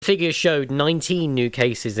figures showed 19 new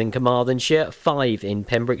cases in Carmarthenshire, 5 in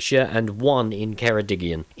Pembrokeshire and 1 in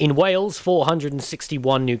Ceredigion. In Wales,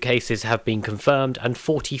 461 new cases have been confirmed and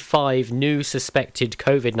 45 new suspected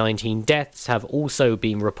COVID-19 deaths have also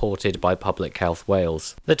been reported by Public Health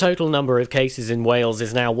Wales. The total number of cases in Wales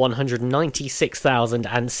is now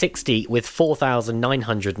 196,060 with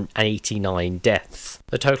 4,989 deaths.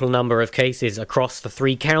 The total number of cases across the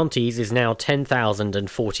 3 counties is now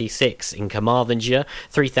 10,046 in Carmarthenshire,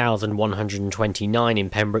 3,129 in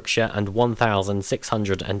Pembrokeshire and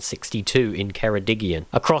 1,662 in Ceredigion.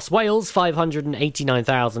 Across Wales,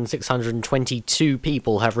 589,622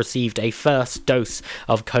 people have received a first dose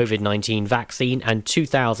of COVID-19 vaccine and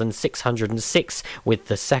 2,606 with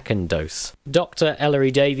the second dose. Dr.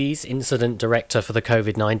 Ellery Davies, Incident Director for the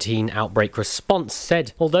COVID-19 Outbreak Response,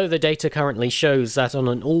 said, although the data currently shows that on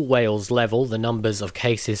an all-Wales level the numbers of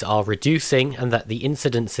cases are reducing and that the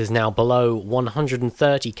incidence is now below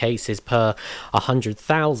 130 cases per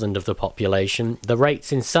 100,000 of the population, the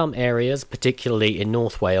rates in some areas, particularly in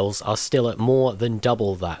North Wales, are still at more than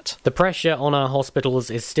double that. The pressure on our hospitals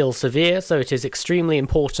is still severe, so it is extremely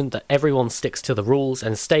important that everyone sticks to the rules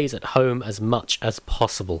and stays at home as much as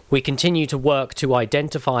possible. We continue to work to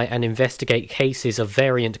identify and investigate cases of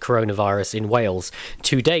variant coronavirus in Wales.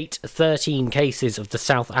 To date, 13 cases of the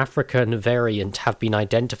South African variant have been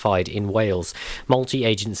identified in Wales.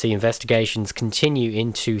 Multi-agency investigations continue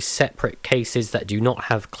into separate cases that do not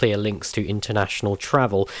have clear links to international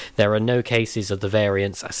travel. There are no cases of the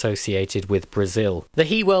variants associated with Brazil. The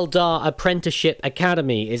Hywel Dda Apprenticeship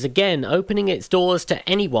Academy is again opening its doors to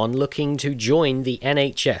anyone looking to join the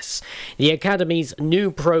NHS. The Academy's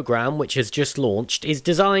new programme, which has just launched, is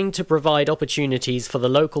designed to provide opportunities for the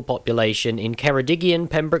local population in Ceredigion,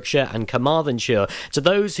 Pembrokeshire and Carmarthenshire to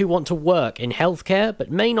those who want to work in healthcare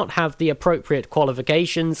but may not have the appropriate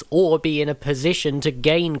qualifications or be in a position to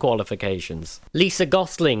gain qualifications. Lisa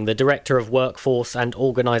Gosling, the Director of Workforce and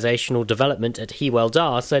Organisational Development at Hywel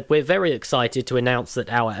Dda, said, "We're very excited to announce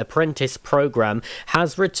that our apprentice programme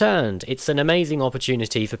has returned. It's an amazing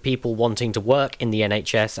opportunity for people wanting to work in the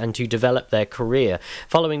NHS and to develop their career.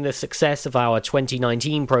 Following the success of our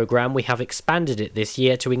 2019 programme, we have expanded it this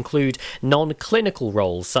year to include non-clinical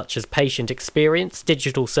roles such as patient experience,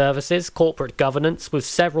 digital services, corporate governance, with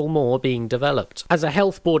several more being developed. As a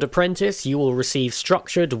health board apprentice, you will receive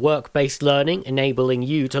structured work-based learning, enabling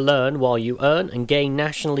you to learn while you earn and gain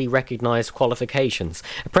nationally recognised qualifications.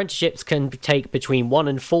 Apprenticeships can take between 1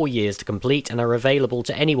 and 4 years to complete and are available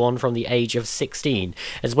to anyone from the age of 16.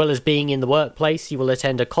 As well as being in the workplace, you will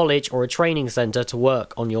attend a college or a training centre to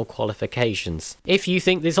work on your qualifications. If you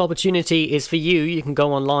think this opportunity is for you, you can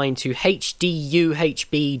go online to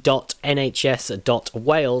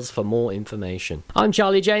hduhb.nhs.wales for more information. I'm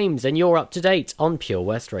Charlie James and you're up to date on Pure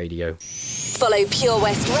West Radio. Follow Pure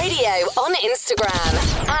West Radio on Instagram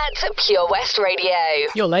at Pure West Radio.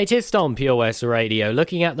 Your latest on Pure West Radio.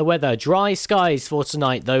 Looking at the weather, dry skies for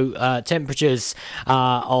tonight though, temperatures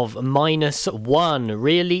of -1.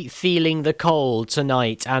 Really feeling the cold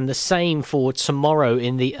tonight, and the same for tomorrow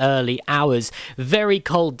in the early hours. Very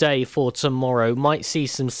cold day for tomorrow. Might see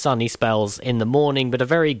some sunny spells in the morning, but a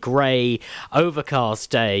very grey, overcast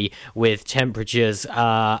day with temperatures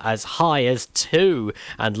as high as 2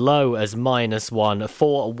 and low as -1.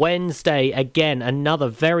 For Wednesday, again, another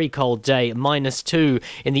very cold day, -2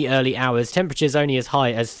 in the early hours. Temperatures only as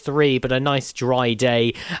high as 3, but a nice dry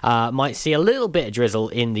day. Might see a little bit of drizzle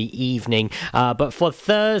in the evening. But for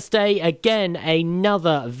Thursday, again,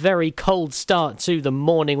 another very cold start to the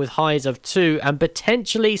morning with highs of 2 and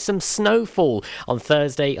potentially some snowfall on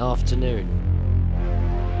Thursday afternoon.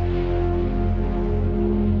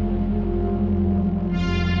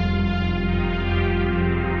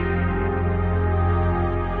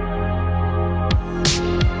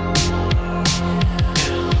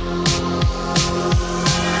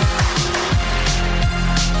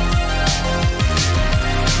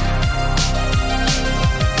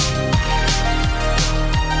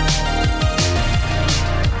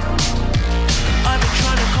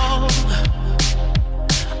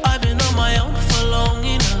 I've been on my own.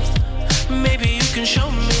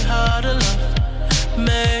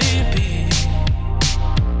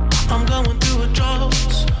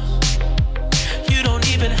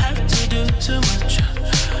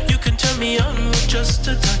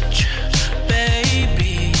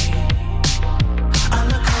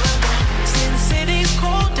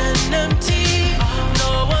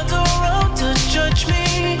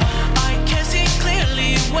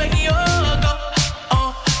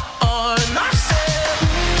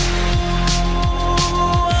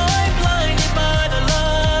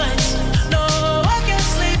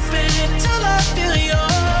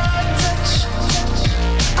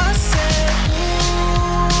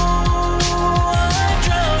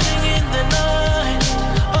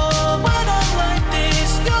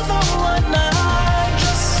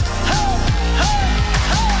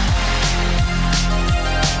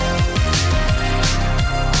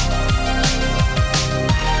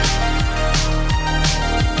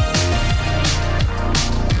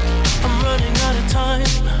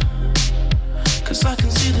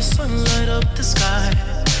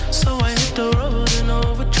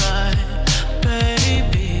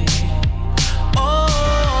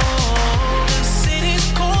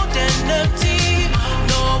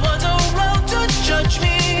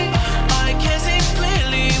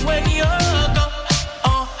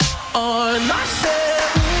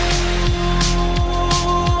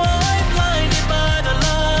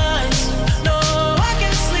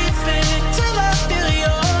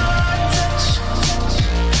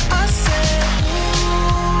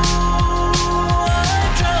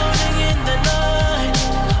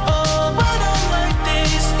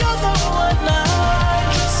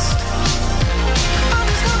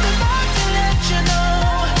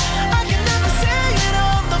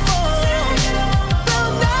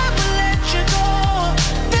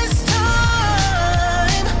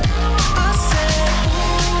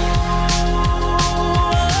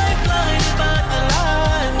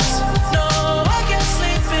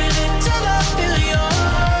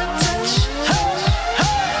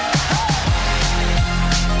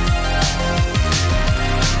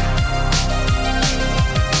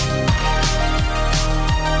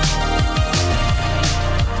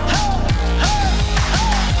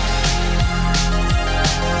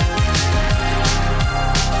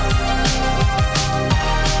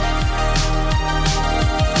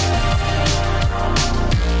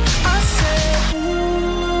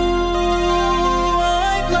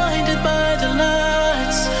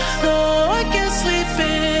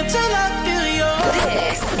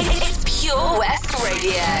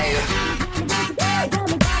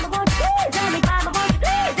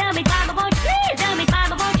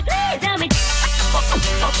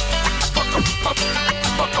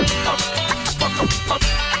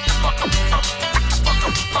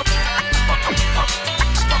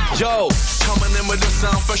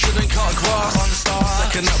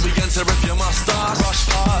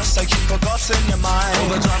 time. All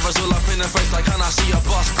the drivers all up in the face like, can I see a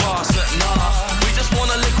bus pass? Nah, we just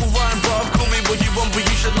want a little wine, bruv. Call me what you want, but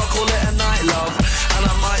you should not call it a night, love. And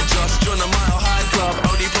I might just join a Mile High Club.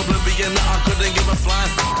 Only problem being that I couldn't give a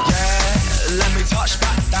flying. Yeah, let me touch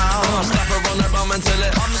back down. Slap her on the bum until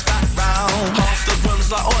it comes back round. Half the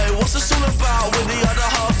room's like, oi, what's this all about? With the other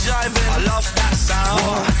half jiving. I love that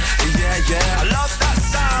sound. Yeah, yeah, I love that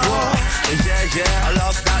sound. Yeah, yeah, I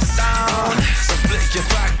love that sound. So flick your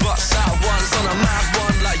back butts out once on a mad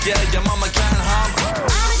one. Like, yeah, your mama can hum.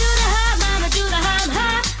 Mama do the hum, mama do the hum,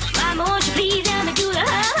 hum. Mama, won't you please let me do the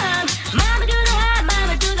hum, hum. Mama do the hum,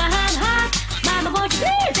 mama do the hum, hum. Mama, won't you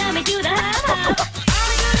please let me do the hum, hum.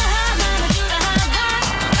 Mama do the hum, mama do the hum, hum.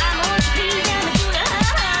 Mama, won't you please let me do the hum,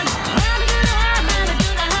 hum. Mama do the hum, mama do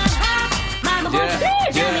the hum, hum. Mama, won't you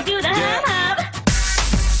please let me do the hum, hum.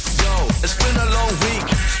 Yo, it's been a long week.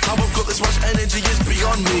 How I've got this much energy is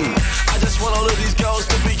beyond me. I just want all of these girls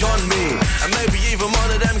to be on me. And maybe even one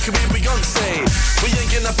of them could be Beyonce. We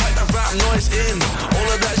ain't gonna pack that rap noise in. All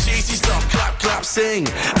of that cheesy stuff, clap, clap, sing.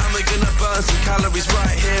 And we're gonna burn some calories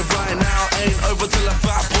right here, right now. Ain't over till a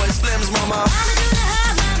fat boy slims, mama. Mama do the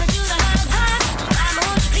hum, mama do the hum, hum. Mama,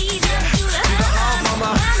 won't you please let me do the hum, hum.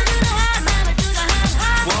 mama. Mama do the hum, mama do the hum,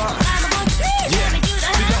 hum. What? Mama, won't you please let me do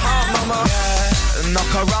the hum, hum. mama. Yeah, knock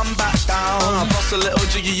her run back down. Bust a little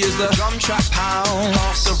jiggy is the drum track pound.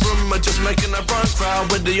 Half the room are just making a run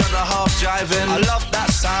crowd with the other half jiving. I love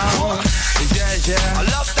that sound. Yeah, yeah, I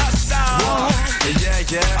love that sound. Yeah,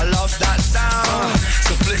 yeah, I love that sound.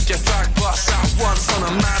 So flick your back butts out once on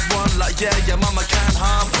a mad one. Like, yeah, your mama can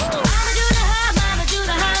hum. Mama do the hum, mama do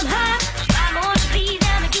the hum, hum. Mama, won't you please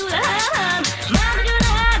let me do the hum, hum. Mama do the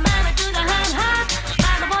hum, mama do the hum, hum.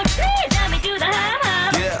 Mama, won't you please let me do the hum,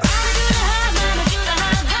 hum. Yeah. Mama do the hum, mama do the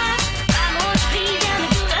hum, hum. Mama, won't you please let me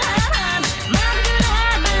do the hum, hum. Mama do the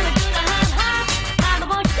hum, mama do the hum, hum. Mama,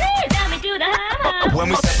 won't you please let me do the hum, hum. When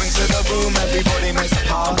we step into the room, everybody makes a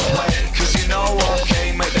pathway. Cause you know what,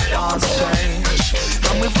 okay, make the dance change.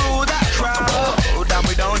 And we rule that crowd, and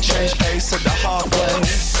we don't change pace at the halfway.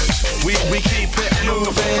 We keep it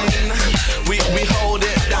moving, we hold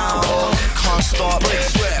it down. Can't stop,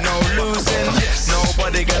 no losing.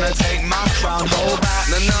 Nobody gonna take my crown, hold back.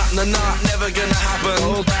 Nah, never gonna happen.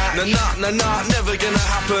 Hold back. Nah, never gonna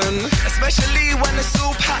happen. Especially when it's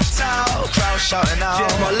all packed out, crowd shouting out.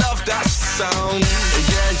 Yeah, I love that sound.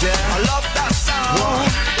 Yeah, yeah, I love that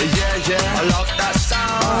sound. Yeah, yeah, I love that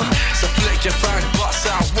sound. So flick your fag butts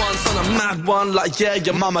out once on a mad one. Like, yeah,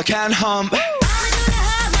 your Mama can hum. Mama do the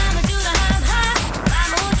hum, mama do the hum, hum.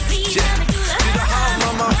 Mama, won't you please let me do the hum,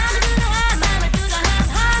 hum. mama. Mama do the hum, mama do the hum,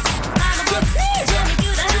 hum. Mama, won't you please let me do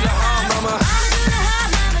the hum, hum. mama. Mama do the hum,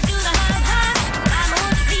 mama do the hum, hum. Mama,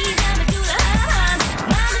 won't you please let me do the hum, hum.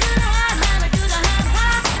 Mama do the hum, mama do the hum,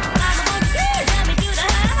 hum. Mama, won't you please let me do the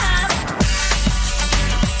hum, hum.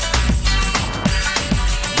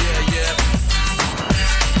 Yeah, yeah.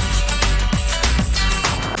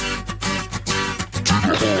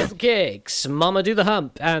 Little Kicks, Mama Do the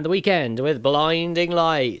Hump, and The Weekend with Blinding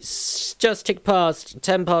Lights. Just ticked past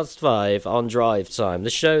 10 past 5 on Drive Time,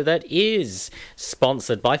 the show that is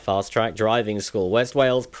sponsored by Fast Track Driving School, West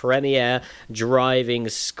Wales' premier driving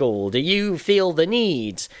school. Do you feel the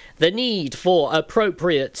need for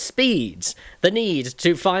appropriate speed, the need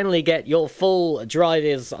to finally get your full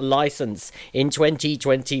driver's license in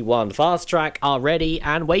 2021? Fast Track are ready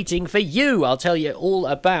and waiting for you. I'll tell you all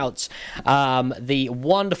about the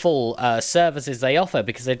wonderful services they offer,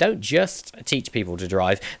 because they don't just teach people to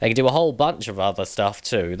drive, they can do a whole bunch of other stuff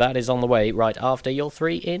too. That is on the way right after your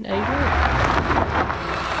 3 in a row.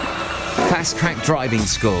 Fast Track Driving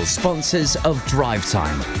School, sponsors of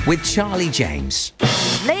Drivetime with Charlie James.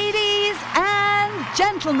 Ladies and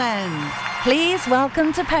gentlemen, please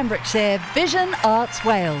welcome to Pembrokeshire Vision Arts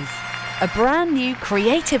Wales, a brand new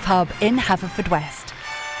creative hub in Haverfordwest,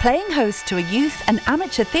 playing host to a youth and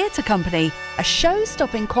amateur theatre company, a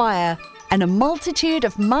show-stopping choir, and a multitude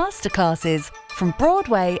of masterclasses from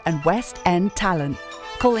Broadway and West End talent,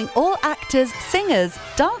 calling all actors, singers,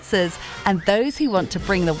 dancers, and those who want to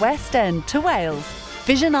bring the West End to Wales.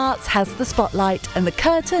 Vision Arts has the spotlight and the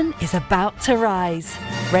curtain is about to rise.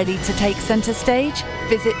 Ready to take centre stage?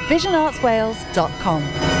 Visit visionartswales.com.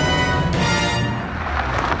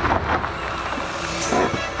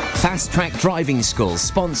 Fast Track Driving School,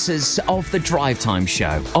 sponsors of the Drivetime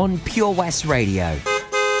show on Pure West Radio.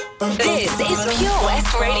 This is Pure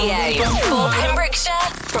West Radio for Pembrokeshire,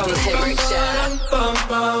 from Pembrokeshire.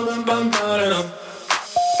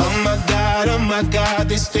 Oh my God,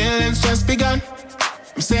 these feelings just begun.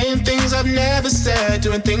 I'm saying things I've never said,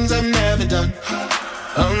 doing things I've never done.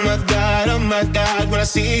 Oh my God, when I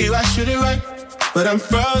see you, I shoot it right. but I'm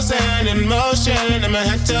frozen in motion, and my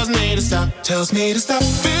head tells me to stop. Tells me to stop.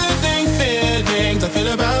 Feelings I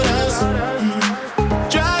feel about us.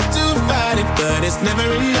 Try to fight it, but it's never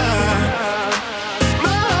enough.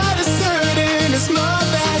 My heart is hurting, it's more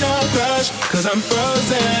than a crush. Cause I'm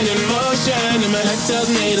frozen in motion, and my head tells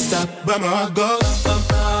me to stop, but my heart goes.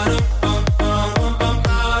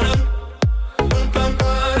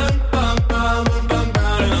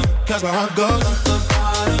 Cause my heart goes.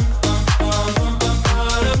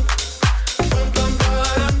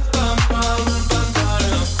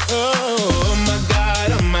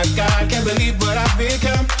 Oh my God, can't believe what I've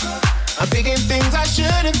become. I'm thinking things I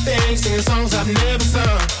shouldn't think, singing songs I've never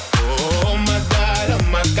sung. Oh my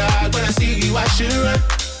God, when I see you I should run.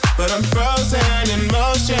 But I'm frozen in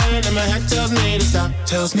motion, and my head tells me to stop.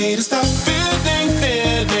 Tells me to stop.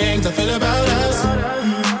 Feelings I feel about us.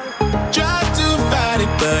 Try to fight it,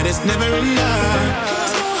 but it's never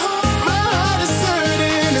enough. My heart is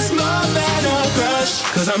hurting, it's more than a crush.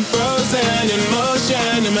 Cause I'm frozen in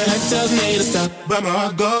motion, and my head tells me to stop, but my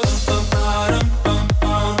heart goes.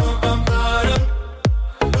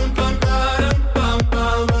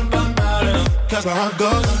 Cause my heart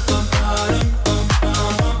goes.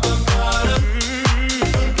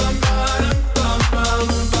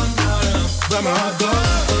 But my heart goes.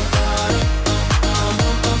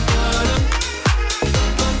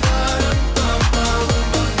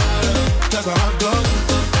 Cause my heart goes.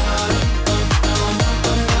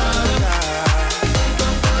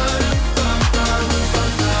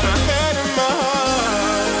 My head and my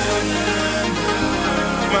heart.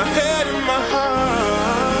 My head and my heart.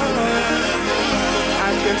 I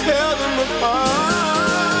can tell them apart.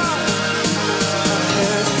 My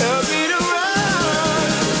head tells me to run,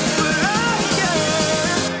 but I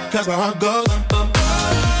can't. Cause my heart goes.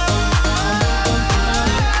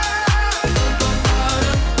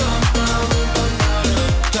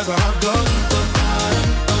 Cause my heart goes.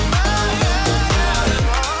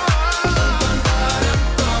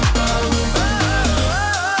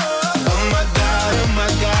 Oh my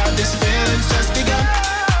God, this feeling's just begun.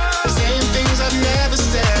 Saying things I've never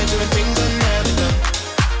said, doing things I've never done.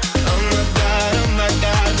 Oh my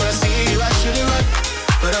God, when I see you I should've run.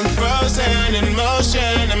 But I'm frozen in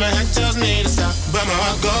motion, and my head tells me to stop, but my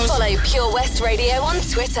heart goes. Follow Pure West Radio on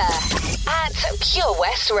Twitter at Pure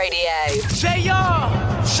West Radio.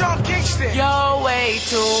 J.R. Sean Kingston. You're way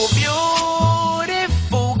too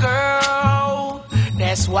beautiful, girl.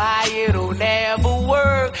 That's why it'll never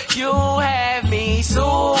work. You have me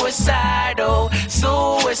suicidal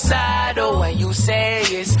when you say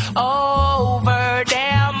it's over.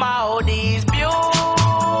 Damn, all these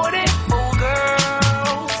beautiful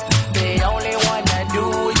girls, they only wanna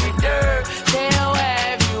do you dirt. They'll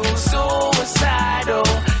have you suicidal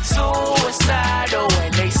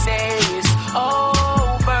when they say it's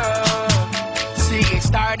over. See, it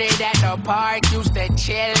started at the park, used to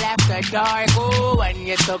chill after dark. Oh, when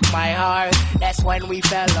you took my heart, that's when we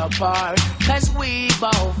fell apart. Cause we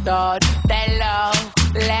both thought that love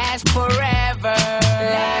lasts forever.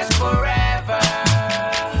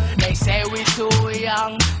 They say we're too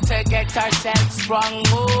young to get ourselves sprung.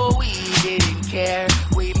 Oh, we didn't care,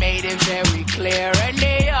 we made it very clear. And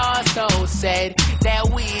they also said that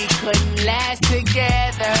we couldn't last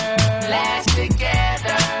together.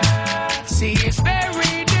 See, it's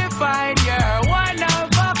very divine, you're one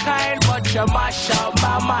of a kind, but you mash up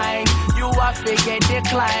my mind. You are figure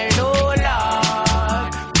decline, oh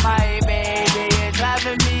Lord. My baby is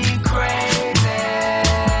driving me crazy.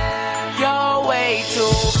 You're way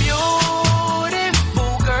too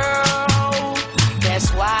beautiful, girl. That's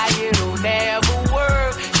why it'll never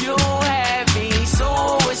work. You have me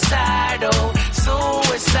suicidal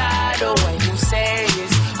when you say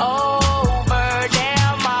it's over.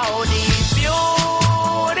 Damn, all these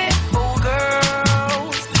beautiful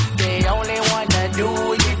girls, they only wanna do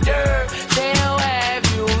you dirt. They'll have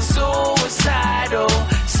you suicidal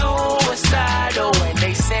when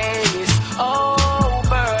they say it's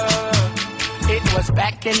over. It was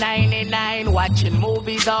back in 99, watching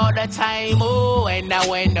movies all the time. Oh, and I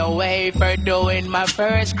went away for doing my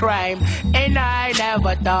first crime. And I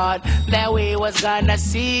never thought that we was gonna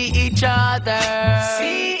see each other.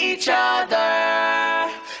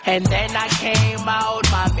 And then I came out,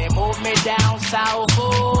 mommy moved me down south.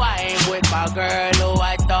 Oh, I ain't with my girl who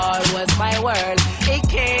I thought was my world. It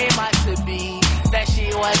came out to be that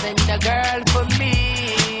she wasn't the girl for me.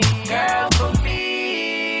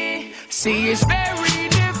 See, it's very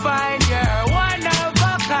divine, you're one of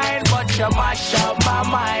a kind, but you mash up my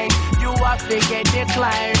mind. You are figure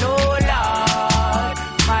decline, oh Lord.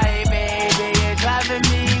 My baby is driving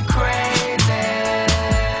me crazy.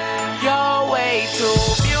 You're way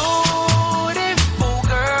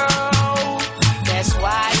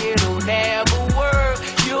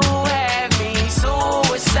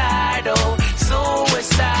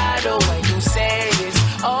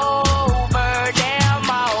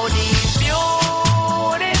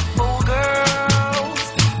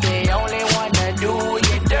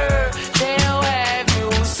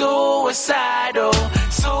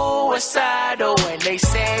they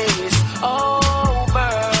say it's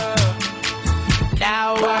over.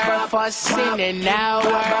 Now we're fussing and now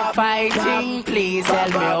we're fighting. Please tell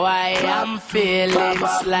me why I'm feeling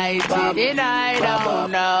slighted, and I don't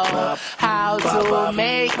know how to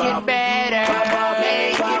make it better.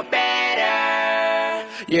 Make it better.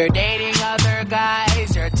 You're dating other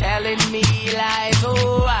guys, you're telling me lies.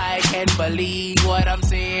 Oh, I can't believe what I'm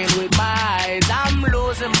seeing with my eyes. I'm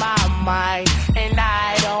losing my mind, and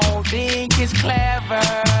I don't think it's clever.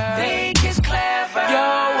 Think it's clever.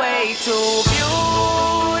 You're way too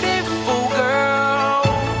beautiful, girl.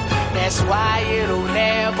 That's why it'll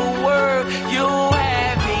never work. You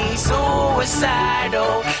have me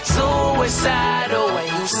suicidal, suicidal. When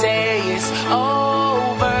you say it's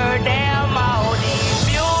over, damn all these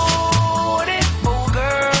beautiful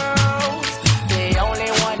girls, they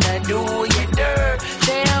only wanna do you dirt.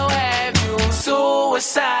 They'll have you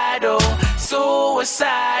suicidal,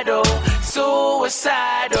 suicidal,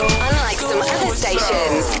 suicidal. Unlike some other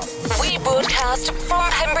stations, we broadcast from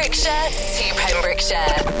Pembrokeshire to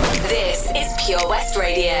Pembrokeshire. This is Pure West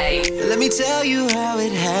Radio. Let me tell you how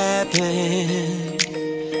it happened.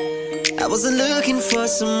 I wasn't looking for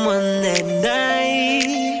someone that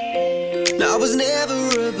night. No, I was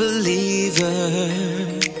never a believer,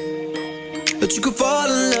 but you could fall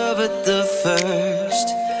in love at the first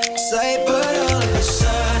sight. But all of a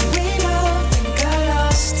sudden we loved and got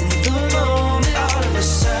lost in the moment. All of a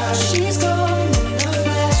sudden she's gone in the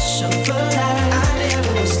flash of a light. I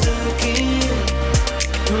never was looking.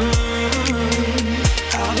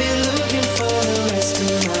 I'll be looking for the rest of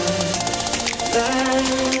my life.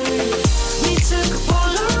 We took a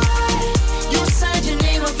Polaroid, you signed your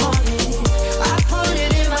name upon it. I put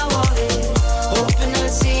it in my wallet, hoping I'd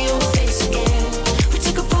see your face again. We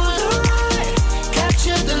took a Polaroid,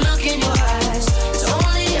 captured the look in your eyes. It's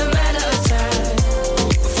only a matter of time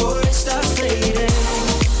before it starts fading.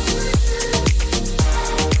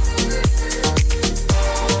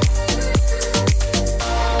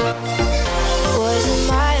 Was it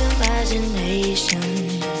my imagination?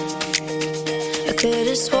 I could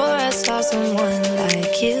have swore I saw someone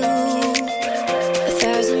like you.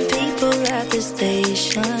 1,000 people at the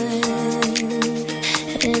station,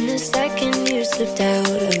 and in a second you slipped out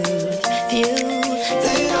of view.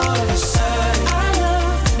 Then all of a sudden I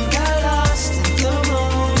loved and got lost in the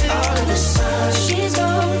moment. All of a sudden she's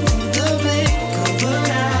gone in the blink of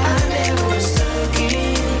an eye. I never was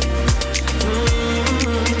looking.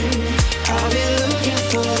 I'll be looking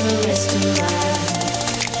for the rest of my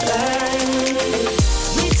life.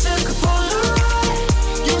 We took a Polaroid,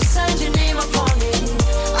 you signed your name upon it.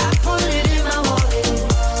 I put it in my wallet,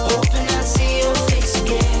 hoping I'd see your face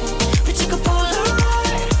again. We took a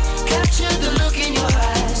Polaroid, captured the look in your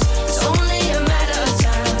eyes. It's only a matter of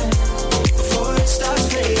time before it starts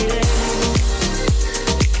fading.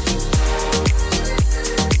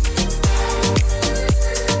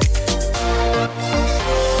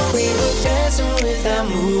 We were dancing without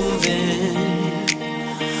moving.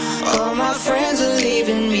 All my friends are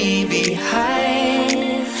leaving me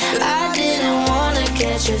behind. I didn't wanna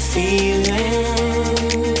catch a feeling,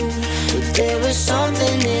 but there was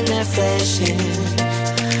something in that flashing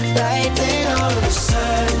light. Then all of a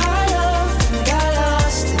sudden I loved and got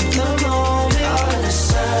lost in the moment. All of a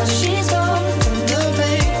sudden she's gone in the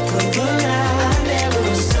blink of an eye. I never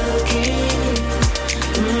was looking.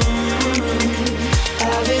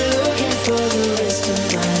 I'll be looking for the rest of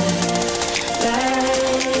my life.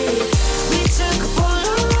 We took a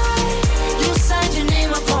Polaroid, you signed your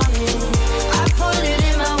name upon it. I put it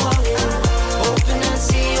in my wallet, hoping I'd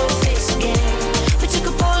see your face again. We took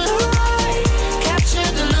a Polaroid,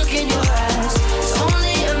 captured the look in your eyes. It's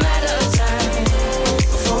only a matter of time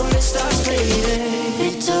before it starts fading. We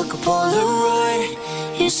took a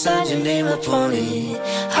Polaroid, you signed your name upon it.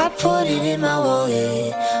 I put it in my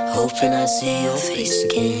wallet, hoping I'd see your face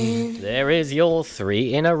again. There is your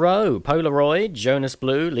three in a row. Polaroid, Jonas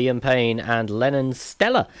Blue, Liam Payne and Lennon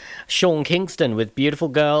Stella. Sean Kingston with Beautiful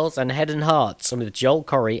Girls and Head and Hearts with Joel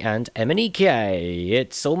Corey and Emanike.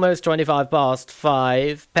 It's almost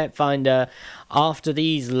 5:25. Pet Finder after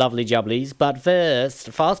these lovely jubblies. But first,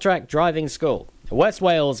 Fast Track Driving School. West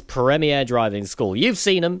Wales' premier driving school. You've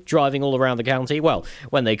seen them driving all around the county. Well,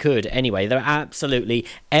 when they could anyway. They're absolutely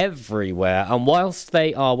everywhere. And whilst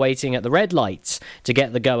they are waiting at the red lights to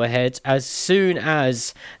get the go-ahead, as soon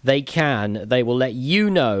as they can, they will let you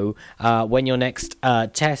know when your next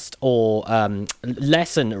test or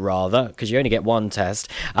lesson, rather, because you only get one test.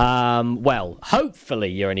 Well, hopefully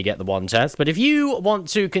you only get the one test. But if you want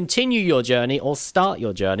to continue your journey or start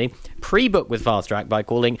your journey, pre-book with Fast Track by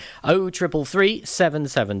calling 0333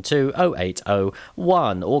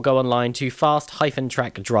 083-772-0801 or go online to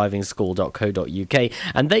fast-trackdrivingschool.co.uk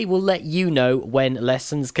and they will let you know when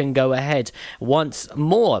lessons can go ahead once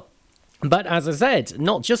more. But as I said,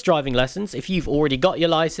 not just driving lessons. If you've already got your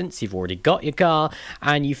license, you've already got your car,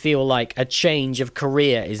 and you feel like a change of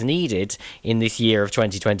career is needed in this year of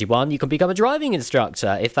 2021, you can become a driving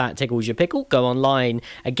instructor. If that tickles your pickle, go online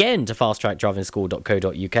again to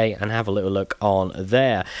fasttrackdrivingschool.co.uk and have a little look on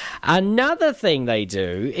there. Another thing they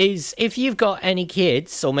do is if you've got any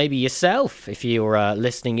kids, or maybe yourself, if you're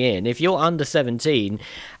listening in, if you're under 17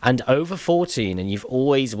 and over 14 and you've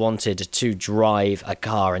always wanted to drive a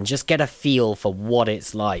car and just get a feel for what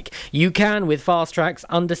it's like, you can with Fast Track's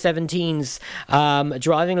under 17's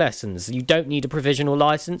driving lessons. You don't need a provisional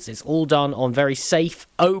license. It's all done on very safe,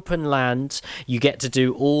 open land. You get to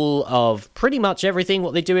do all of pretty much everything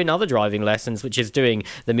what they do in other driving lessons, which is doing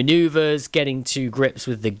the maneuvers, getting to grips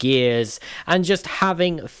with the gears, and just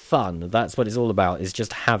having fun. That's what it's all about, is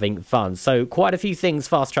just having fun. So quite a few things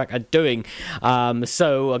Fast Track are doing.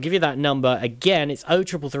 So I'll give you that number again. It's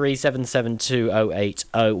 0333 772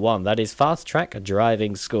 0801. That is Fast Track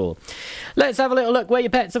Driving School. Let's have a little look where your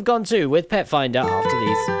pets have gone to with Pet Finder after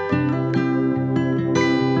these.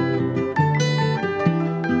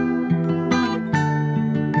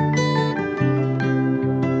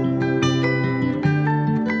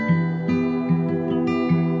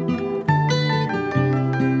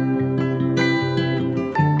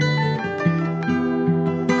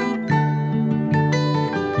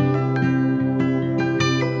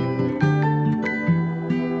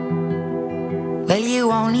 Well,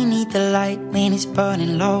 you only need the light when it's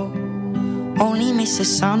burning low. Only miss the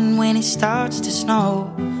sun when it starts to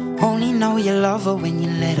snow. Only know you love her when you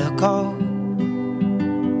let her go.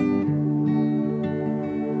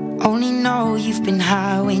 Only know you've been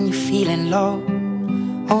high when you're feeling low.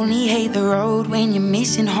 Only hate the road when you're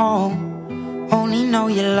missing home. Only know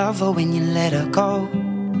you love her when you let her go.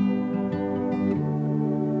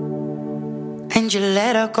 And you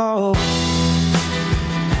let her go.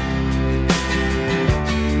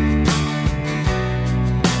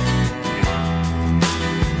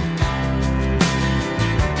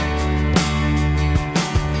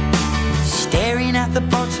 At the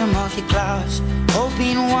bottom of your glass,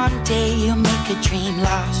 hoping one day you'll make a dream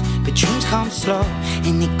last. But dreams come slow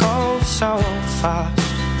and they go so fast.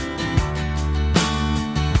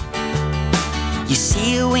 You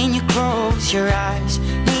see it when you close your eyes.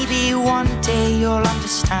 Maybe one day you'll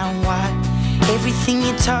understand why everything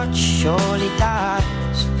you touch surely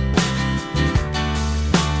dies.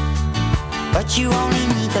 But you only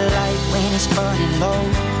need the light when it's burning low.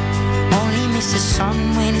 Only miss the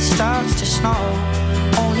sun when it starts to snow.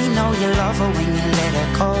 Only know you love her when you let her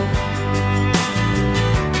go.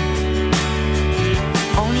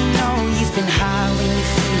 Only know you've been high when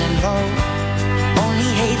you're feeling low. Only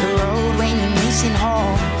hate the road when you're missing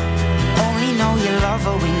home. Only know you love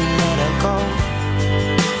her when you let her go.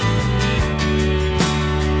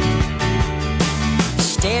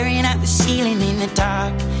 Staring at the ceiling in the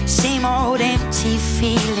dark. Same old empty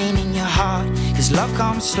feeling in your heart. 'Cause love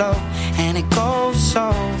comes slow and it goes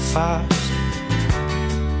so fast.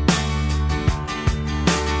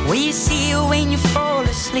 Well, you see it when you fall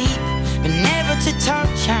asleep, but never to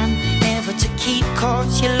touch and never to keep.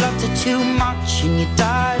 'Cause you loved her too much and you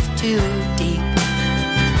dive too deep.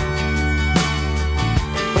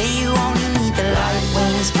 Well, you only need the light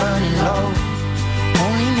when it's burning low.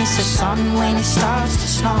 Only miss the sun when it starts to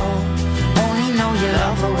snow. Only know you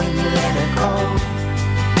love her when you let her go.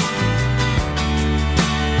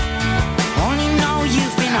 Only know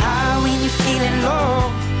you've been high when you're feeling low.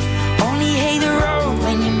 Only hate the road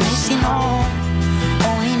when you're missing home.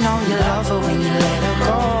 Only know you love her when you let her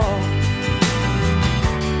go.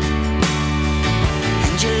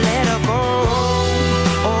 And you let her go.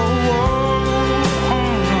 Oh, oh, oh.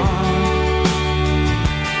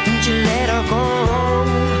 And you let her go.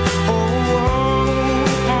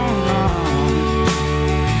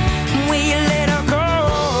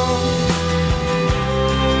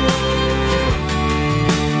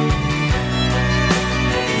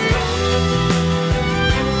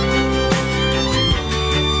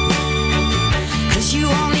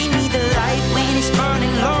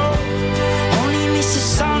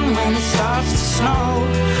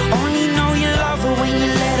 Only know you love her when you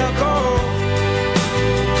let her go.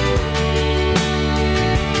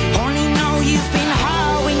 Only know you've been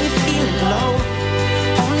high when you're feeling low.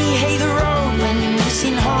 Only hate the road when you're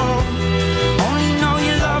missing home. Only know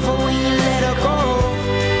you love her when you let her go.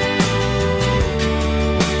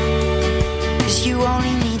 'Cause you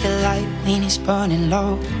only need the light when it's burning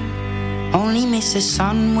low. Only miss the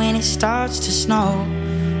sun when it starts to snow.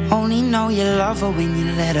 Only know you love her when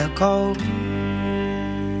you let her go.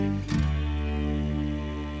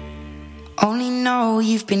 Only know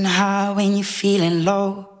you've been high when you're feeling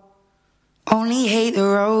low. Only hate the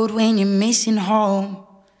road when you're missing home.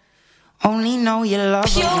 Only know you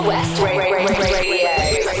love her. Pure West Radio.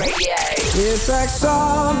 It's like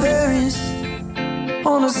strawberries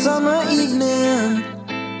on a summer evening,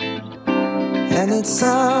 and it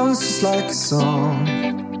sounds just like a song.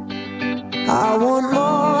 I want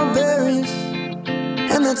more berries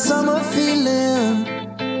and that summer feeling.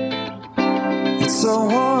 It's so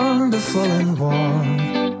wonderful and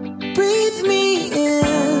warm. Breathe me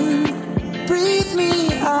in, breathe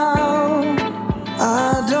me out.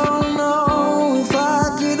 I don't know if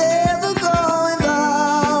I could ever go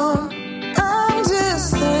without. I'm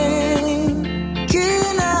just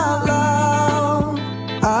thinking out loud.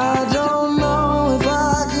 I don't know if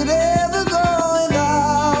I could ever go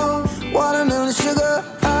without. Watermelon sugar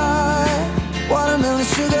high, watermelon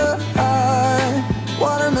sugar high,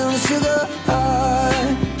 watermelon sugar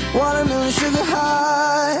high, watermelon sugar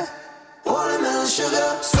high, watermelon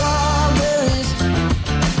sugar. Strawberries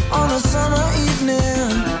on a summer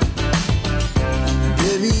evening.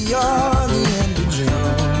 Baby, you're the end of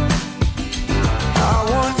June. I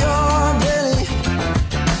want your belly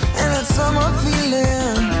and that summer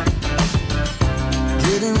feeling,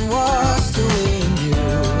 getting washed away in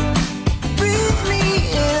you. Breathe me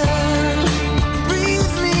in,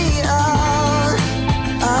 breathe me out.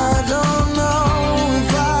 I don't know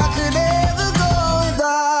if I could ever go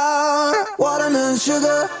without. Watermelon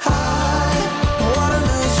sugar high,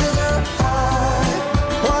 watermelon sugar high,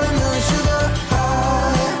 watermelon sugar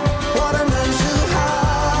high, watermelon sugar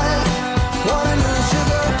high, watermelon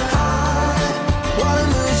sugar high,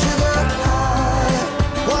 watermelon sugar high,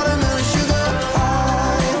 watermelon sugar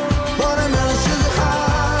high, watermelon sugar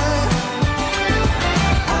high.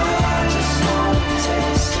 I just wanna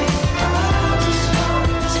taste it, I just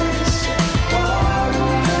wanna taste it.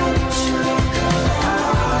 Watermelon sugar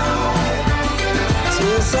high.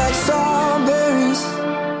 Tastes like strawberries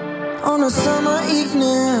on a summer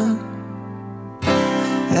evening,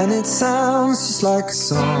 and it sounds just like a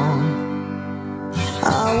song.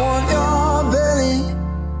 I want your belly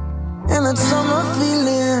and that summer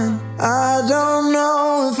feeling. I don't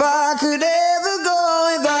know if I could ever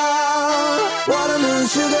go without. Watermelon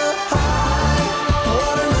sugar high,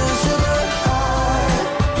 watermelon sugar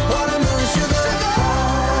high, watermelon sugar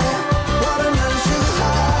high, watermelon sugar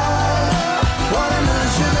high, watermelon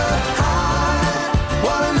sugar high,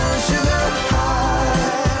 watermelon sugar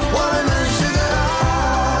high, watermelon sugar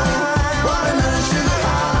high, watermelon sugar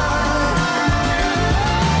high.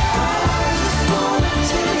 I just wanna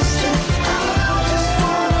taste it, I just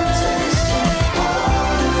wanna taste it.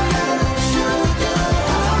 Watermelon sugar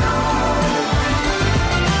high.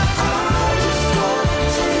 I just wanna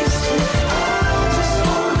taste it, I just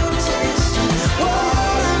wanna taste it.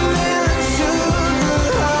 Watermelon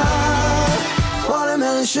sugar high,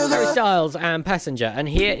 watermelon sugar. Harry Styles and Passenger, and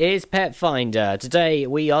here is Pet Finder. Today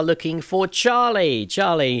we are looking for Charlie.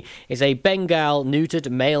 Charlie is a Bengal neutered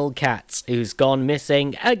male cat who's gone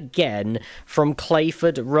missing again from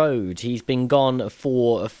Clayford Road. He's been gone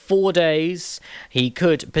for 4 days. He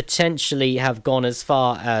could potentially have gone as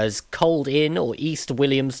far as Cold Inn or East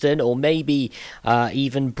Williamston or maybe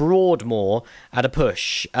even Broadmoor at a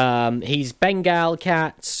push. He's Bengal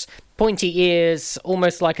cat. Pointy ears,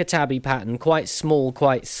 almost like a tabby pattern, quite small,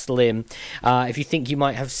 quite slim. If you think you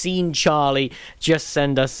might have seen Charlie, just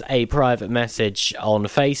send us a private message on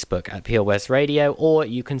Facebook at Pure West Radio, or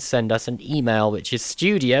you can send us an email, which is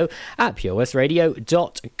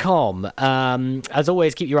studio@purewestradio.com. As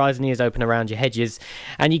always, keep your eyes and ears open around your hedges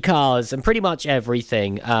and your cars and pretty much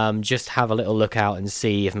everything. Just have a little look out and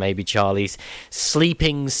see if maybe Charlie's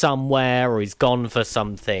sleeping somewhere or he's gone for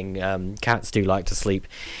something. Cats do like to sleep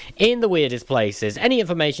in the weirdest places. Any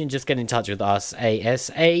information, just get in touch with us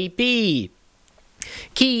ASAP.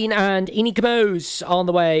 Keen and Inikamos on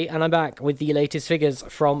the way, and I'm back with the latest figures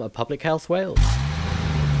from Public Health Wales.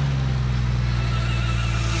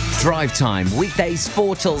 Drive Time, weekdays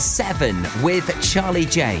 4 till 7 with Charlie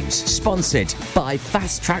James, sponsored by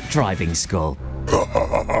Fast Track Driving School.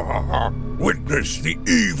 Witness the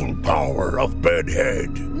evil power of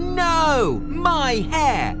Bedhead. No! My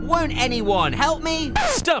hair! Won't anyone help me?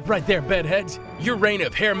 Stop right there, Bedhead. Your reign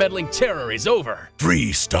of hair-meddling terror is over.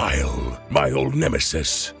 Freestyle, my old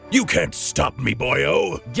nemesis. You can't stop me,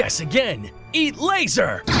 boyo. Guess again. Eat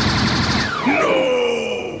laser!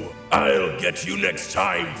 No! I'll get you next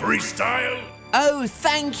time, Freestyle. Oh,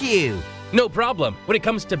 thank you. No problem. When it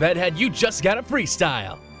comes to Bedhead, you just gotta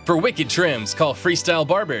freestyle. For wicked trims, call Freestyle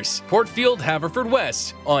Barbers, Portfield,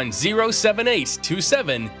 Haverfordwest on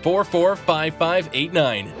 07827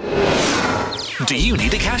 445589. Do you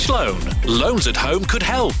need a cash loan? Loans at Home could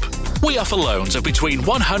help. We offer loans of between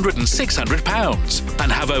 £100 and £600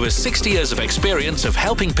 and have over 60 years of experience of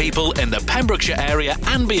helping people in the Pembrokeshire area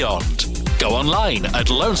and beyond. Go online at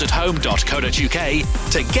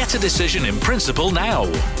loansathome.co.uk to get a decision in principle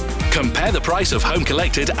now. Compare the price of home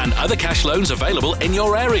collected and other cash loans available in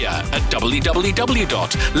your area at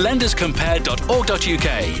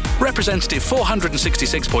www.lenderscompare.org.uk. Representative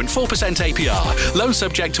 466.4% APR. Loan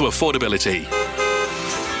subject to affordability.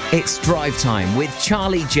 It's Drive Time with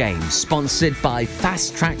Charlie James, sponsored by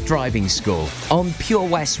Fast Track Driving School on Pure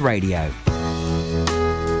West Radio.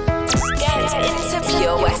 Get into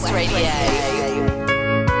Pure West Radio.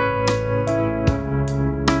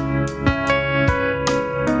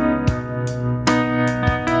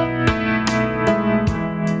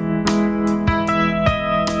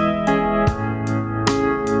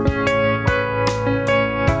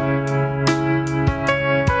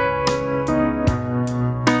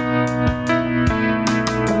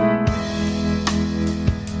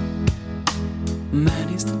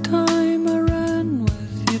 Many's the time I ran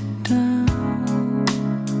with you down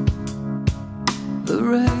the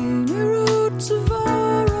rainy roads of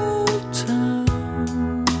our old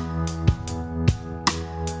town.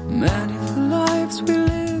 Many the lives we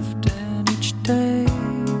lived in each day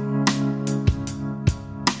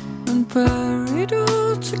and buried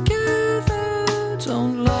all together.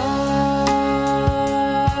 Don't laugh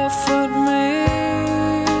at me.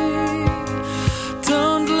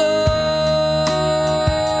 Don't look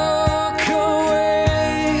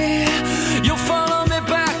away. You'll follow me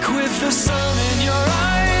back with the sun in your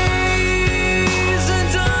eyes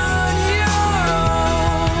and on your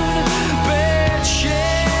own bed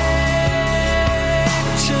shaped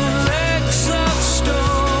legs of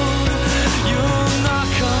stone. You'll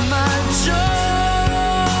knock on my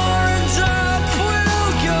door and up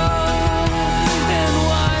we'll go in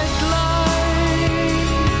white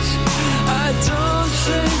light. I don't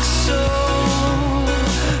think so,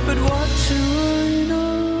 but what do I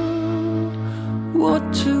know? What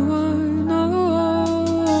do I know?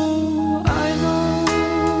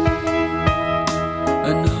 I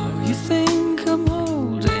know you think I'm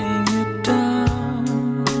holding you down,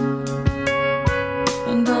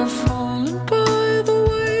 and I've fallen by the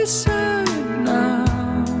wayside now,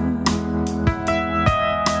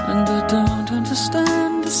 and I don't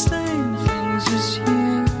understand the same things as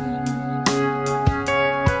you,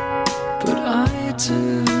 but I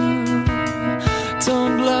do.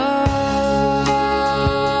 Don't laugh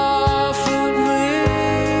at me.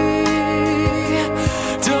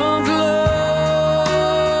 Don't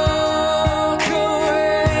look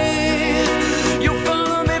away. You'll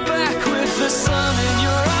follow me back with the sun in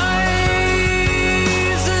your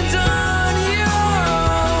eyes and on your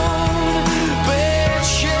own bed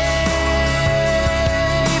shaped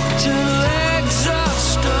legs of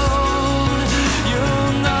stone.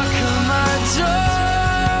 You'll knock on my door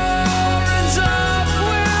and up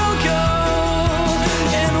we'll go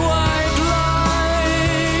in white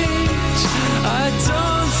light. I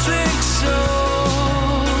don't think so,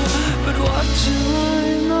 but what do I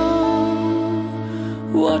know?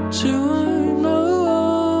 What do I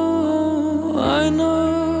know? I know.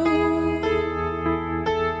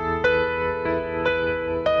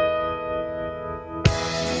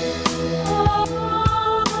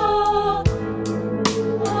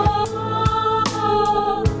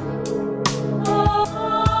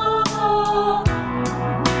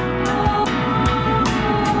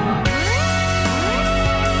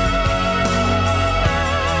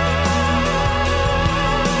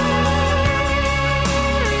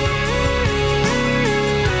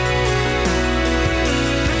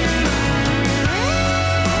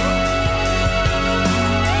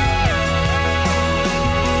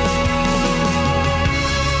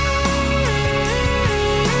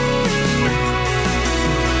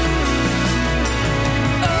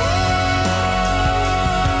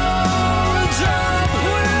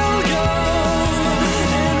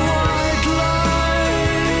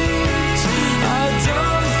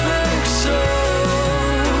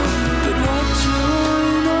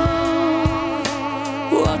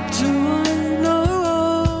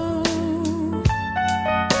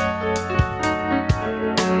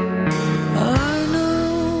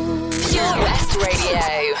 Pure West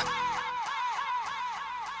Radio.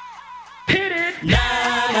 Na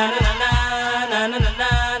na na na na na na na na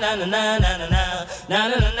na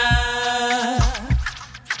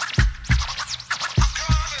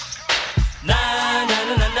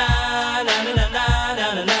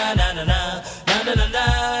na na.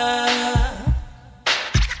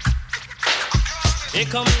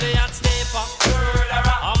 come the hot stepper.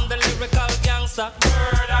 I'm the lyrical gangster.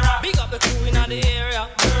 Big up the crew in the area.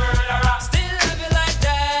 Still heavy like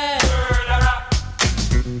that.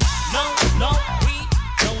 No, no, we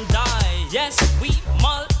don't die. Yes, we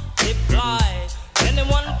multiply.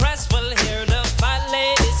 Anyone press will hear the fat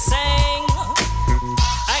lady sing.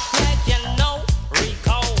 Act like you know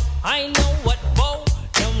Rico. I know what Bo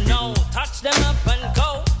don't know. Touch them up and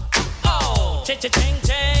go. Oh, cha-cha-ching,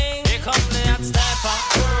 ching. Here come the hot stepper.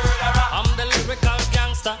 I'm the lyrical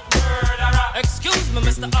gangster. Excuse me,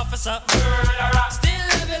 Mr. Officer. Still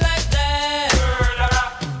heavy like that.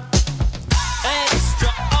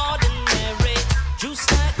 Extraordinary. Juice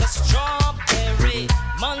like a strawberry.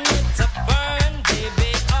 Money to burn,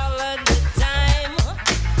 baby, all of the time.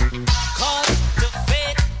 Caught the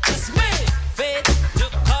fit, it's me. Fit to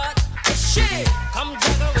cut the shit. Come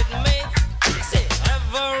juggle with me. Say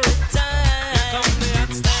every time. Here come the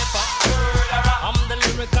hot stepper. I'm the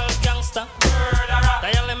lyrical gangster.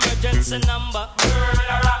 Dial emergency number.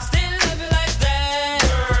 Still heavy like that.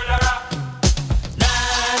 Na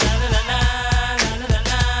na na na na na na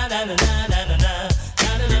na na na na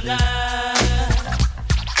na na na.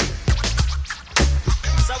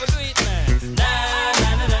 So we do it, man. Na na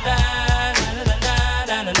na na na na na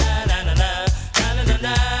na na na na na na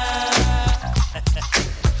na.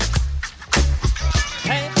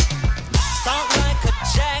 Hey, start like a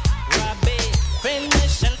jackrabbit,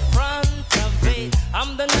 finish in front of it.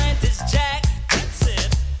 I'm the 90s Jack, that's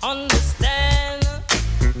it. Understand?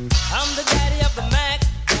 I'm the daddy of the Mac.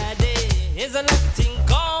 Daddy is a lucky thing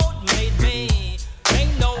God made me.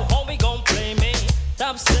 Ain't no homie gon' play me.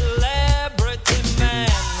 Top celebrity man.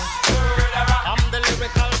 I'm the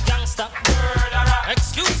lyrical gangster.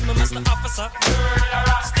 Excuse me, Mr. Officer.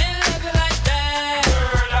 Still living like that.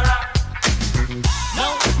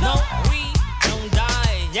 No, no, we don't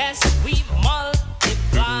die. Yes, we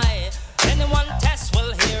multiply. Anyone test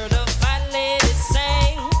will hear the fat lady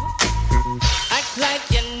sing. Act like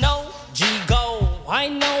you know G-Go. I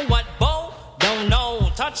know what Bo don't know.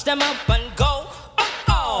 Touch them up and go.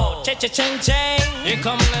 Oh, cha-cha-ching-ching. Here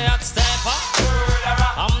come the hot stepper.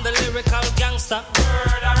 I'm the lyrical gangster.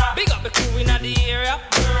 Big up the crew in the area.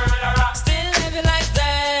 Still living like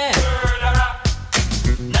that.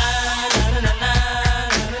 Na na na na na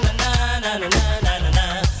na na na na na na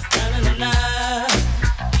na na na.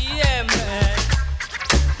 Yeah, man.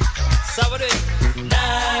 So we do it. Na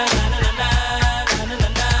na na na na na na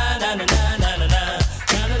na na na na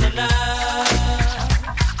na na na.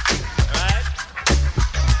 Right.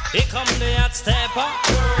 Here come the hot stepper.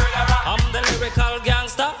 I'm the lyrical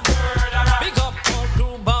gangster. Big up all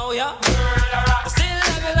crew bow ya. Still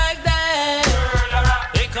living like that.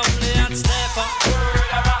 Here come the hot stepper.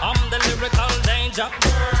 I'm the lyrical danger.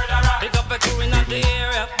 Big up a crew in the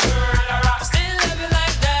area. Still living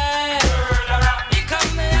like that. Here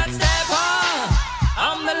come the hot stepper.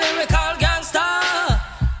 I'm the lyrical gangster.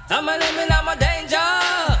 I'm a living, I'm a danger.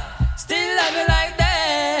 Still living like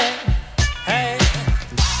that. Hey.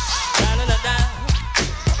 Da da da da.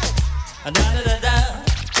 Da da da da.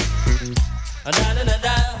 Da da da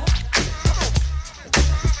da.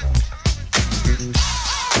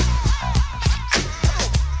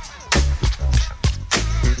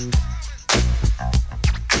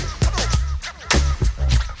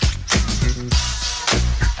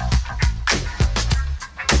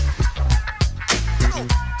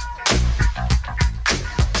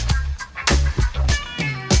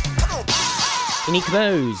 Unique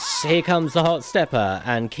Mo's, Here Comes the Hot Stepper,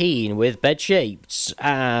 and Keen with Bed Shaped,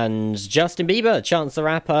 and Justin Bieber, Chance the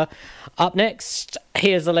Rapper. Up next,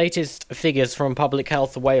 here's the latest figures from Public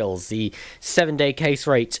Health Wales. The 7-day case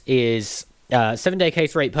rate is 7-day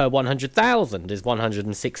case rate per 100,000 is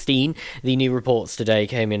 116. The new reports today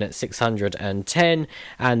came in at 610,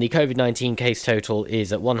 and the COVID-19 case total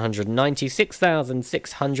is at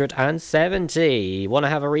 196,670. Want to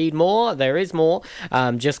have a read more? There is more.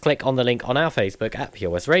 Just click on the link on our Facebook at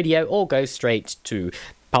Pure West Radio, or go straight to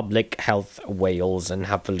Public Health Wales and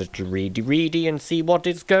have a little ready and see what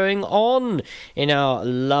is going on in our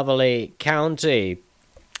lovely county.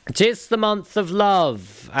 'Tis the month of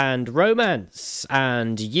love and romance,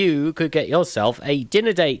 and you could get yourself a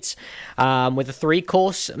dinner date with a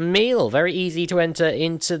 3-course meal. Very easy to enter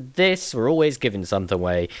into this. We're always giving something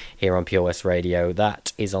away here on Pure West Radio.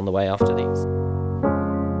 That is on the way after these.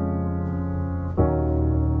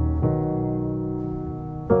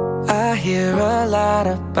 I hear a lot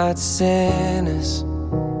about sinners.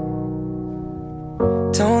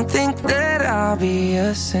 Don't think that I'll be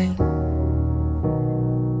a saint,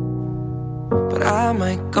 but I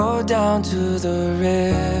might go down to the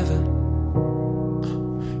river,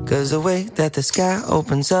 'Cause the way that the sky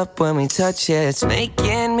opens up when we touch it, it's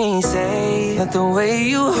making me say that the way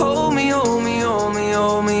you hold me, hold me, hold me,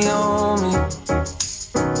 hold me, hold me,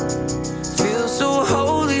 feels so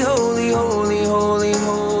holy, holy, holy, holy,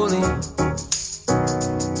 holy.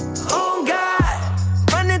 Oh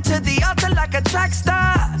God, running to the altar like a track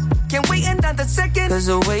star. Can't wait another second. 'Cause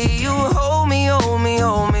the way you hold me, hold me,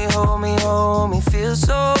 hold me, hold me, hold me, feels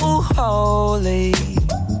so holy.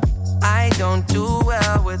 I don't do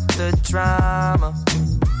well with the drama.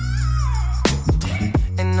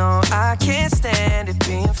 And no, I can't stand it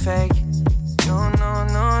being fake. No, no,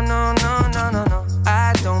 no, no, no, no, no, no.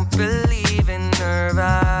 I don't believe in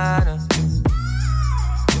Nirvana.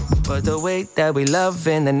 But the way that we love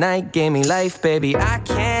in the night gave me life, baby. I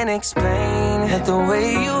can't explain it. The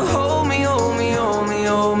way you hold me, hold me, hold me,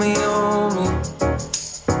 hold me, hold me,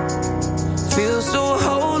 feels so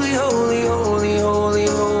holy, holy, holy, holy,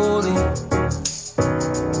 holy.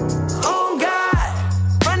 Oh God,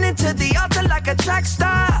 running to the altar like a track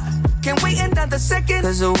star. Can't wait another second.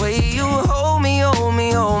 'Cause the way you hold me, hold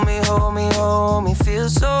me, hold me, hold me, hold me,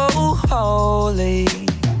 feels so holy.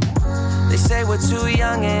 They say we're too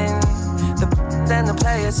young and then the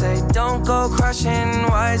players say don't go crushing.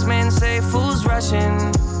 Wise men say fools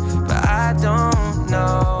rushing, but I don't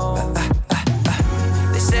know.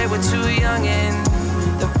 They say we're too young and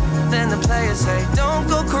then the players say don't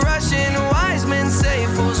go crushing. Wise men say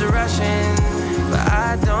fools are rushing, but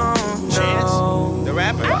I don't know. Chance, the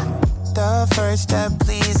rapper. The first step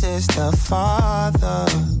pleases the Father.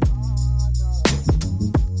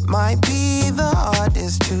 Might be the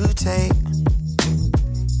hardest to take,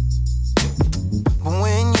 but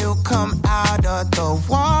when you come out of the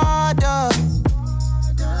water,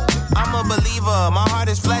 I'm a believer, my heart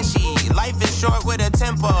is fleshy. Life is short with a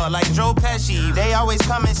temper, like Joe Pesci. They always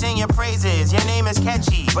come and sing your praises, your name is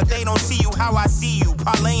catchy, but they don't see you how I see you.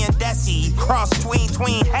 Parlay and Desi, cross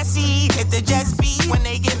tween, Hesse. Hit the jet speed, when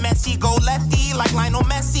they get messy, go lefty, like Lionel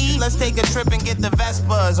Messi. Let's take a trip and get the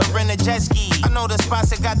Vespas, or rent a jet ski. I know the spots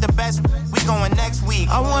that got the best, we going next week.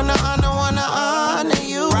 I wanna honor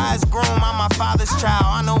you. Rise groom, I'm my father's child.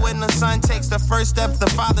 I know when the son takes the first step, the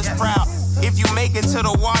father's proud. If you make it to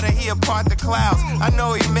the water, he'll part the clouds. I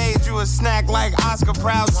know he made you a snack like Oscar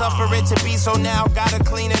Proud. Suffer it to be, so now gotta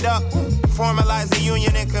clean it up. Formalize the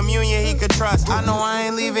union and communion he could trust. I know I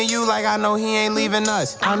ain't leaving you like I know he ain't leaving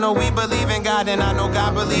us. I know we believe in God and I know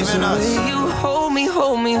God believes in us. The way you hold me,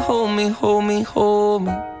 hold me, hold me, hold me, hold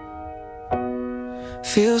me,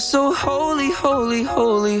 feels so holy, holy,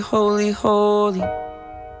 holy, holy, holy.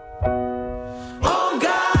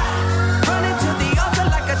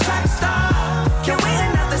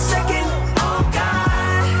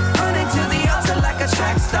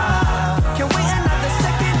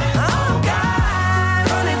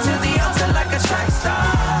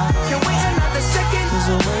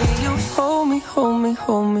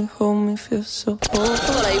 Hold me, feel so old.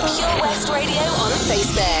 Follow Pure West Radio on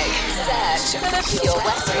Facebook. Search for Pure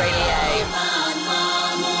West Radio.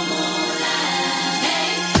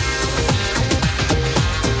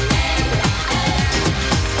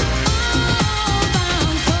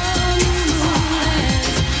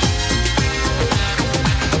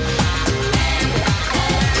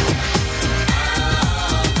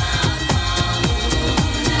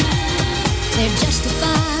 They're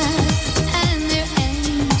justified and they're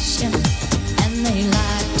ancient, and they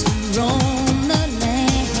like to roam the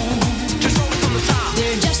land. Just roll it from the top.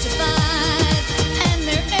 They're justified and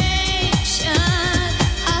they're ancient.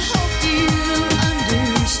 I hope you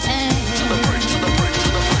understand.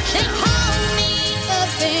 They called me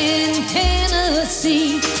up in Tennessee.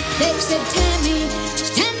 They said, Tammy,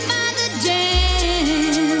 stand by the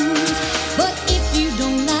jams. But if you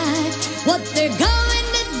don't like what they're going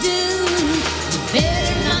to do,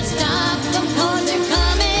 better not stop them 'cause they're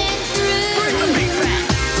coming through.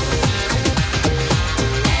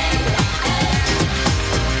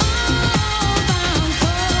 Bound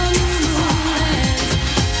for moonland.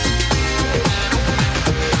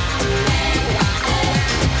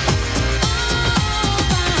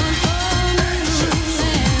 Bound for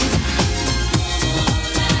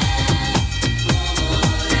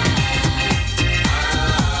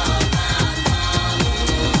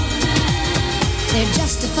They're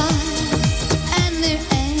justified and they're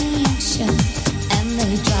ancient, and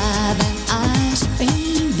they drive an ice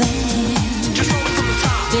cream van. Just roll it from the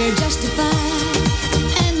top. They're justified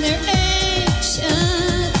and they're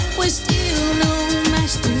ancient, with still no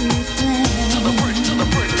master plan. To the bridge.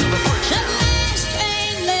 The last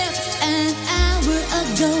train left an hour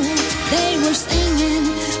ago. They were singing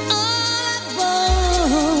all aboard,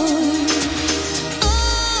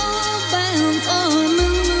 all bound for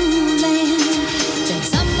moon.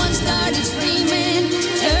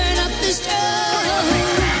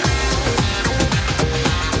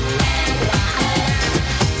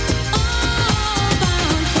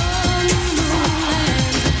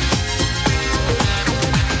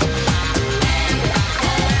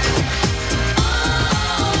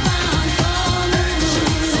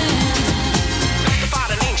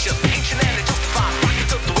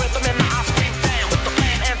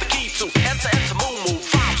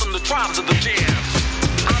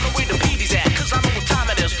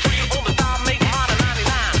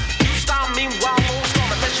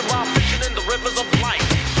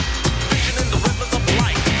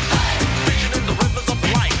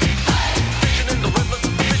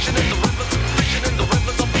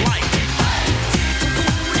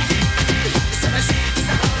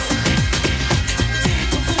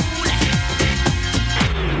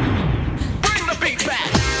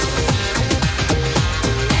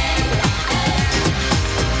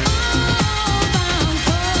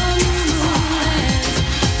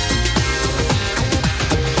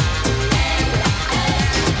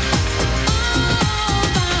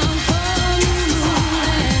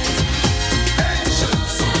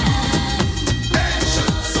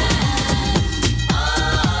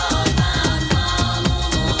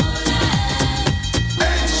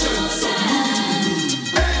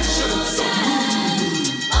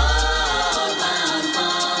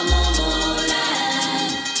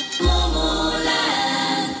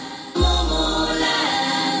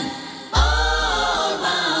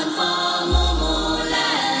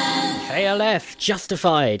 ALF,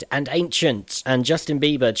 Justified and Ancient, and Justin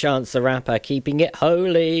Bieber, Chance the Rapper, Keeping It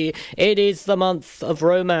Holy. It is the month of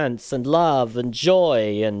romance and love and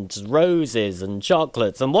joy and roses and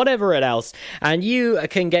chocolates and whatever else, and you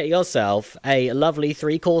can get yourself a lovely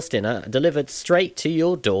 3-course dinner delivered straight to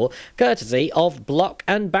your door, courtesy of Block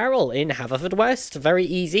and Barrel in Haverfordwest. Very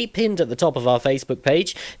easy, pinned at the top of our Facebook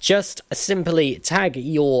page. Just simply tag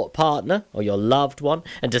your partner or your loved one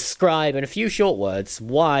and describe in a few short words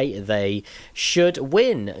why they should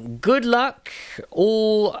win. Good luck.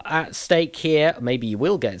 All at stake here. Maybe you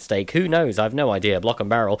will get steak. Who knows? I've no idea. Block and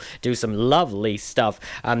Barrel do some lovely stuff.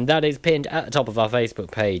 That is pinned at the top of our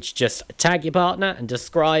Facebook page. Just tag your partner and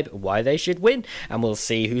describe why they should win, and we'll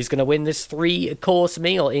see who's going to win this 3-course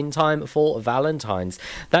meal in time for Valentine's.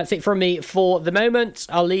 That's it from me for the moment.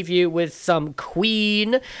 I'll leave you with some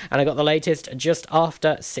Queen, and I got the latest just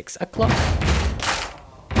after 6 o'clock.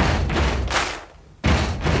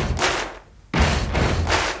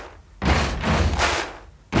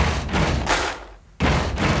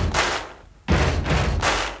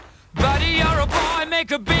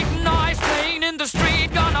 Make a big noise playing in the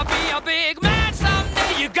street, gonna be a big man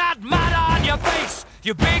someday. You got mud on your face,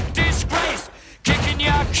 you big disgrace, kicking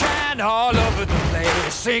your can all over the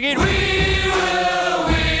place, singing, we will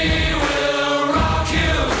rock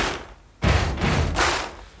you.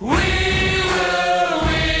 We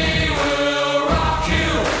will rock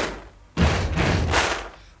you.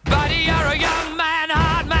 Buddy, you're a young man,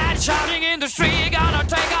 hard man, shouting in the street, gonna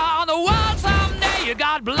take on the world someday. You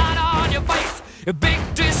got blood on your face, a big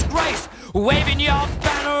disgrace, waving your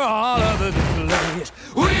banner all over the place.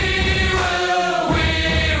 We will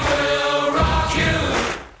rock you.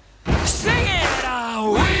 Sing it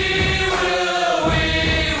out. We will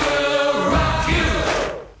rock you.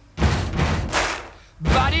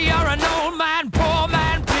 Buddy, you're an old man, poor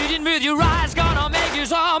man, pleading with your eyes, gonna make you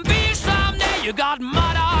zombie someday. You got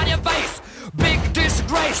mud on your face, big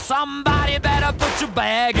disgrace. Somebody better put your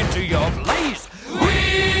bag into your place.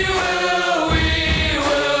 We will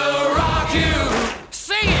rock you.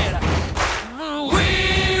 Sing it.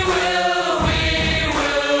 We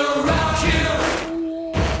will rock you.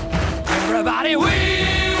 Everybody, we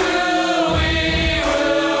will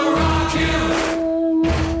rock you.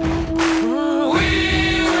 We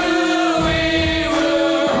will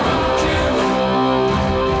rock you.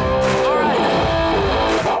 All right.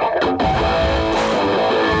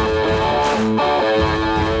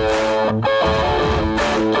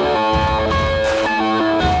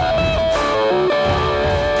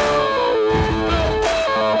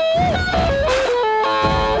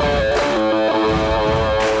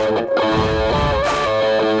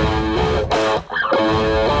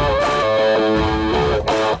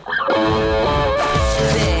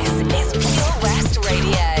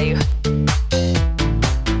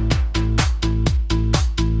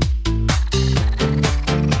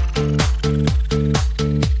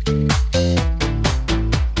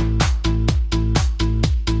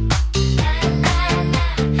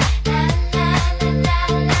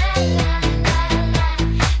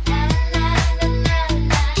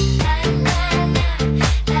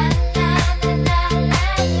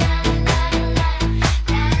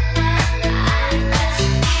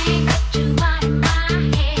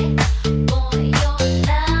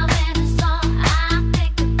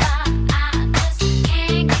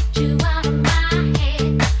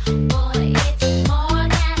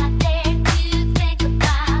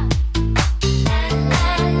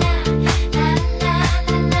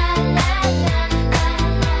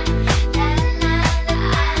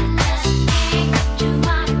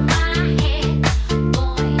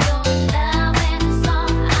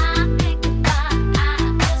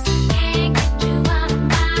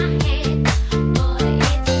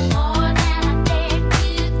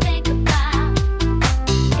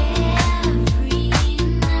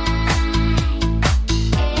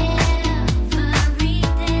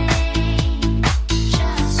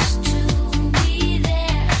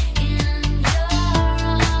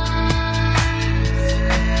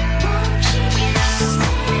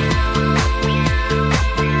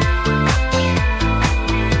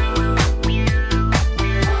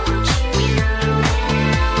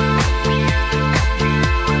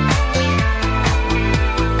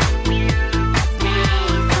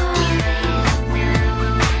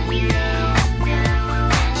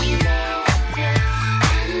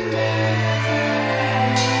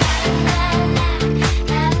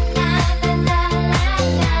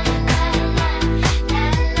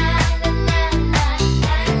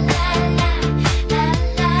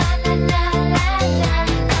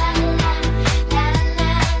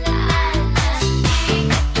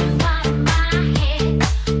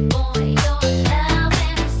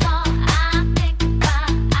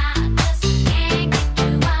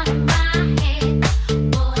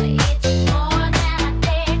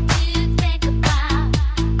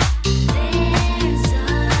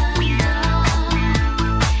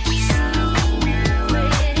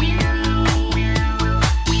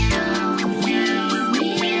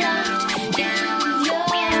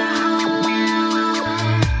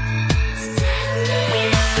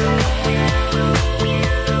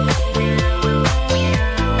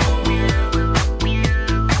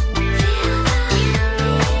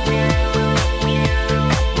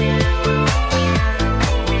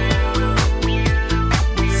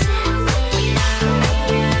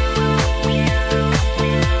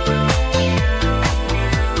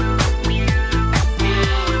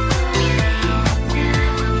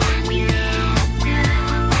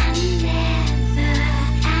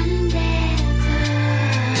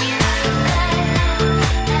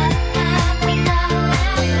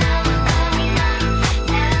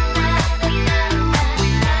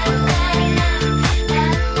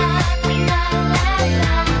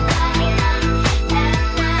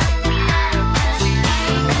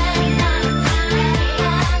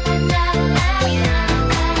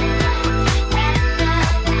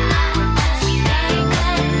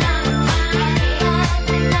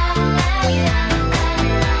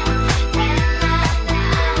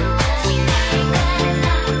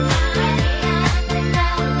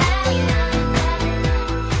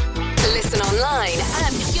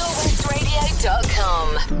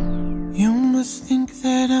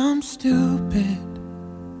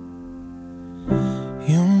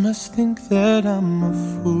 must think that I'm a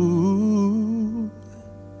fool.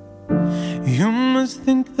 You must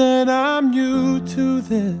think that I'm new to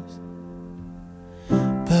this,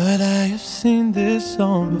 but I have seen this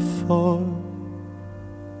song before.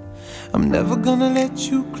 I'm never gonna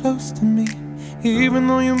let you close to me, even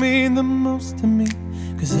though you mean the most to me.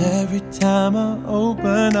 'Cause every time I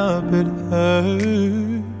open up it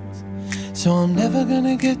hurts. So I'm never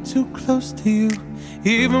gonna get too close to you,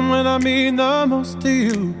 even when I mean the most to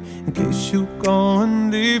you, in case you go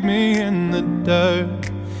and leave me in the dirt.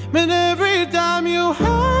 But every time you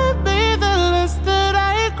hurt me, the less that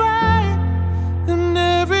I cry. And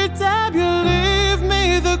every time you leave me,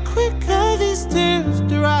 the quicker these tears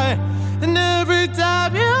dry. And every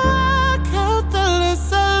time you walk out, the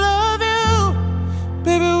less I love you.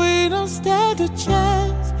 Baby, we don't stand a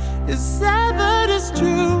chance. It's sad but it's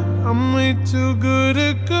true. I'm way too good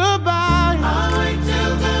at goodbye. I'm way too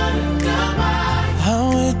good at goodbye. I'm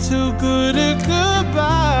way too good at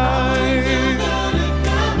goodbye.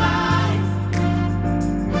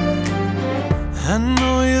 I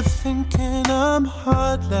know you're thinking I'm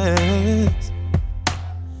heartless.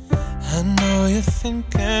 I know you're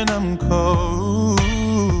thinking I'm cold.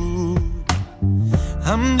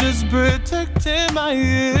 I'm just protecting my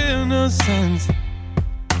innocence.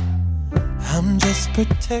 I'm just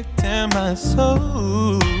protecting my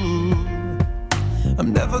soul. I'm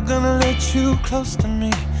never gonna let you close to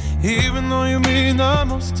me, even though you mean the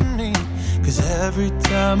most to me. 'Cause every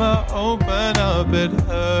time I open up it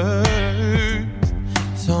hurts.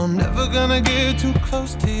 So I'm never gonna get too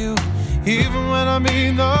close to you, even when I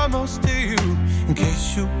mean the most to you, in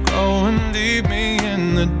case you go and leave me in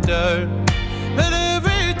the dirt. But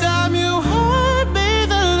every time you hurt me,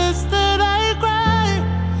 the less that I cry.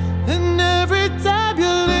 And every time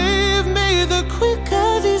you leave me, the quicker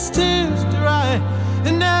these tears dry.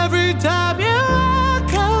 And every time you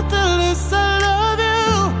walk out, the less I love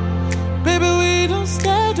you. Baby, we don't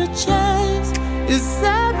stand a chance. It's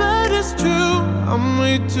sad but it's true. I'm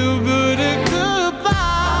way too good at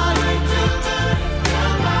goodbye.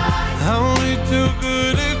 I'm way too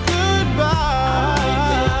good at goodbye.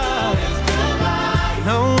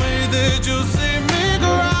 No way that you'll see me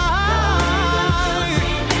cry.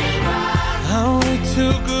 I'm way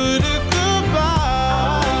too good at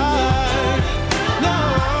goodbye. No,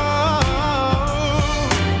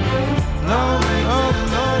 no, no,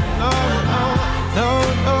 no, no, no, no,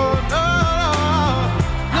 no, no.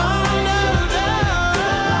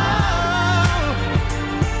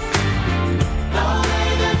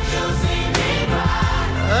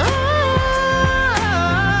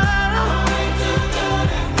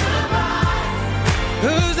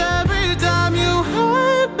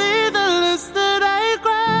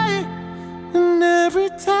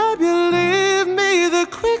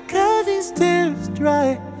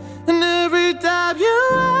 Right. And every time you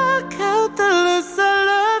walk out, the less I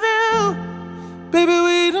love you. Baby,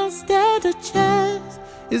 we don't stand a chance.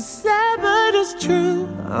 It's sad but it's true.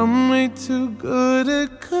 I'm way too good at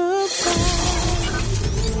goodbye.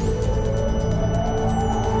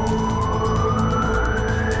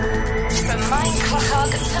 From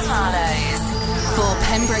Minecraft to Marlows. For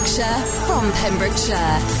Pembrokeshire, from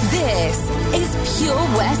Pembrokeshire, this is Pure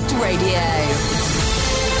West Radio.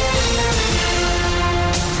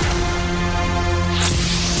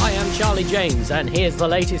 Hi, I'm Charlie James, and here's the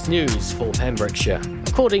latest news for Pembrokeshire.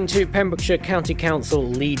 According to Pembrokeshire County Council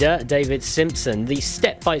leader David Simpson, the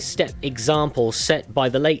step-by-step example set by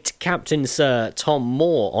the late Captain Sir Tom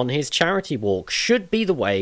Moore on his charity walk should be the way